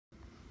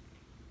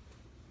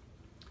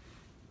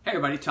Hey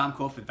everybody, Tom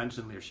Coyle from Adventures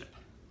in Leadership.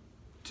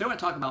 Today I want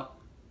to talk about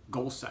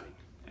goal setting,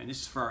 and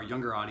this is for our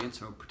younger audience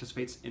who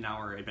participates in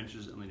our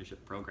Adventures in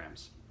Leadership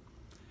programs.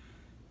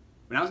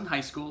 When I was in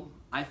high school,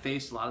 I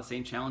faced a lot of the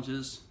same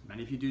challenges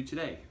many of you do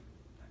today.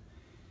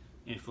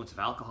 Influence of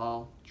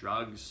alcohol,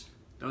 drugs,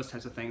 those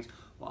types of things,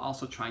 while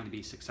also trying to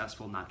be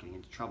successful, not getting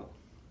into trouble.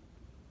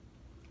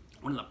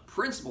 One of the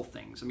principal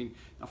things,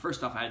 now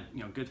first off, I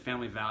had good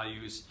family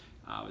values,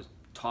 I was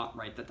taught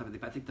right, that type of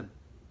thing, but I think the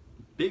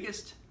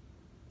biggest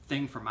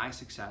thing for my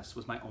success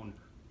was my own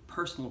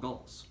personal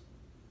goals.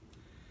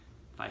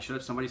 If I showed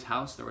up at somebody's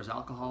house, there was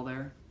alcohol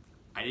there,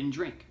 I didn't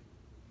drink.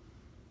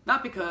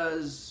 Not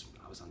because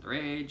I was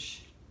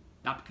underage,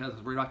 not because I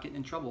was worried about getting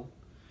in trouble,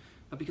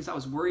 but because I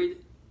was worried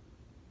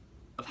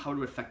of how it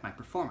would affect my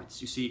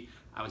performance. You see,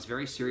 I was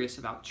very serious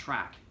about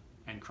track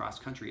and cross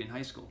country in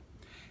high school.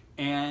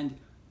 And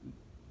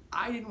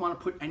I didn't want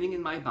to put anything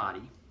in my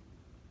body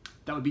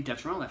that would be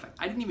detrimental. In fact,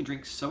 I didn't even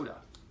drink soda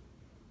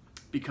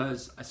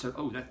because I said,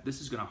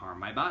 this is going to harm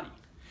my body.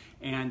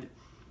 And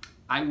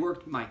I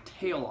worked my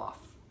tail off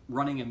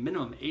running a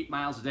minimum 8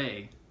 miles a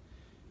day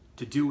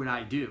to do what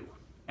I do.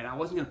 And I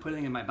wasn't going to put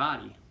anything in my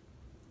body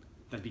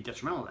that'd be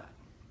detrimental to that.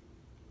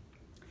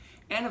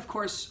 And of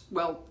course,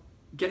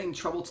 getting in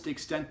trouble to the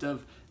extent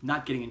of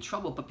not getting in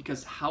trouble, but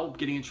because how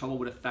getting in trouble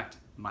would affect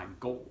my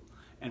goal.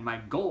 And my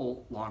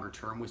goal, longer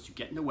term, was to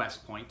get into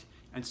West Point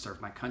and serve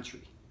my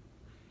country.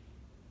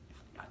 If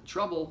I got in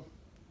trouble,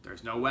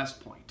 there's no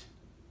West Point.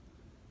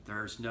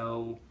 There's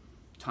no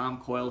Tom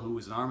Coyle, who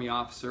was an Army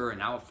officer and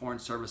now a Foreign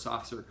Service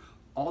officer.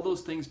 All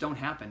those things don't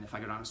happen if I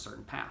go down a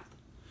certain path.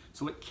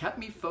 So what kept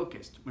me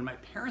focused when my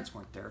parents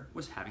weren't there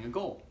was having a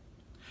goal.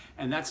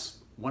 And that's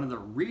one of the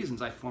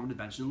reasons I formed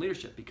Adventures in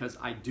Leadership, because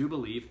I do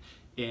believe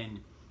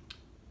in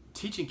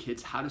teaching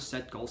kids how to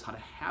set goals, how to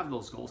have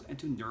those goals, and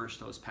to nourish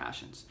those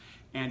passions.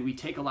 And we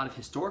take a lot of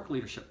historical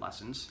leadership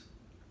lessons,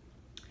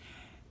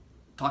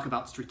 talk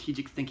about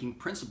strategic thinking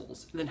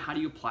principles, and then how do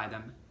you apply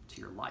them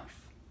to your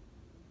life?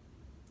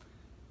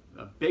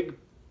 A big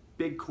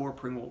core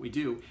part of what we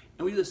do.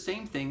 And we do the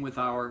same thing with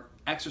our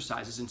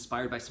exercises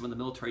inspired by some of the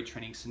military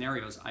training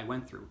scenarios I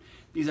went through.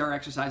 These are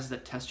exercises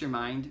that test your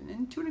mind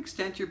and to an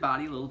extent your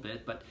body a little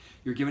bit, but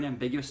you're given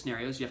ambiguous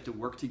scenarios. You have to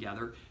work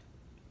together,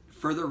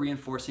 further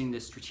reinforcing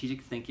this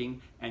strategic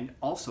thinking and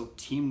also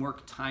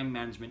teamwork, time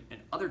management,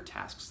 and other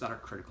tasks that are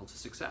critical to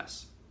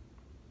success.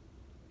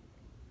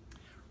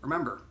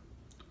 Remember,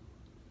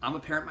 I'm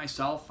a parent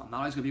myself. I'm not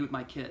always going to be with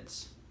my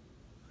kids,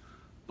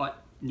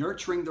 but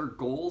nurturing their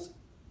goals,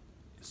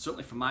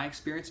 certainly from my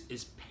experience,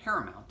 is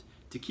paramount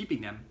to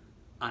keeping them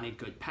on a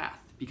good path.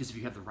 Because if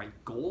you have the right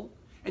goal,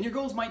 and your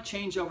goals might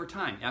change over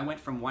time. I went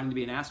from wanting to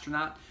be an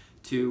astronaut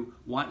to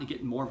wanting to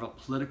get more of a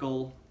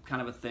political kind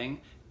of a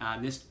thing.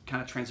 This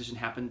kind of transition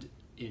happened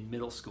in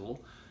middle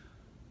school.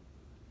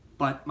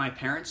 But my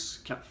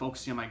parents kept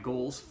focusing on my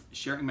goals,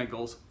 sharing my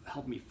goals,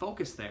 helped me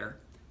focus there.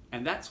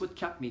 And that's what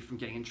kept me from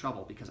getting in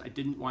trouble, because I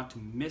didn't want to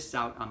miss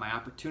out on my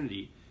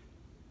opportunity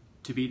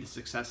to be the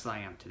success that I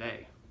am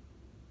today.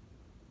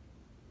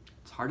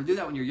 It's hard to do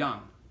that when you're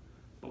young,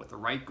 but with the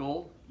right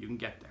goal, you can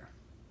get there.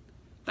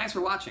 Thanks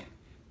for watching.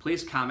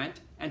 Please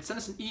comment and send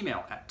us an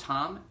email at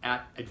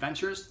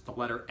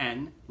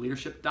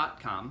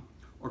tom@adventures.leadership.com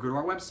or go to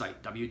our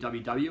website,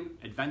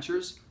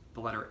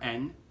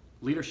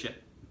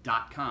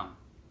 www.adventures.leadership.com.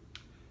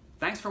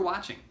 Thanks for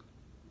watching.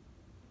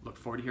 Look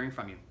forward to hearing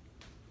from you.